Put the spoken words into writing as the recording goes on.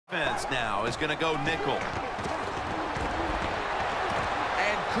defense now is going to go nickel.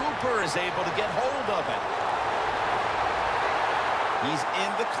 And Cooper is able to get hold of it. He's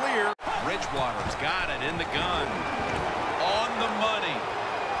in the clear. Bridgewater's got it in the gun. On the money.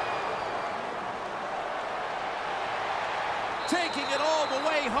 Taking it all the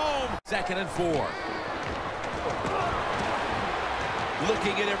way home. 2nd and 4.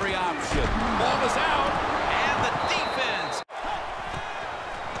 Looking at every option. Ball is out. And the defense.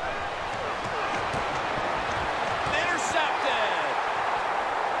 Intercepted.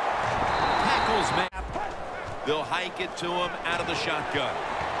 Tackles map. They'll hike it to him out of the shotgun.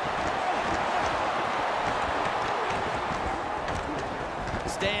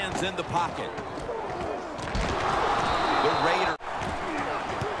 Stands in the pocket. The Raiders.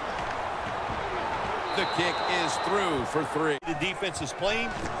 The kick is through for 3. The defense is playing.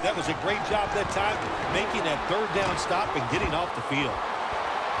 That was a great job that time, making that 3rd down stop and getting off the field.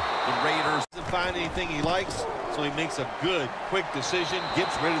 The Raiders doesn't find anything he likes, so he makes a good, quick decision,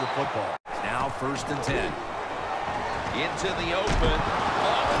 gets rid of the football. Now 1st and 10. Into the open.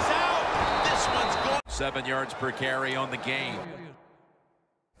 Ball is out. This one's going. 7 yards per carry on the game.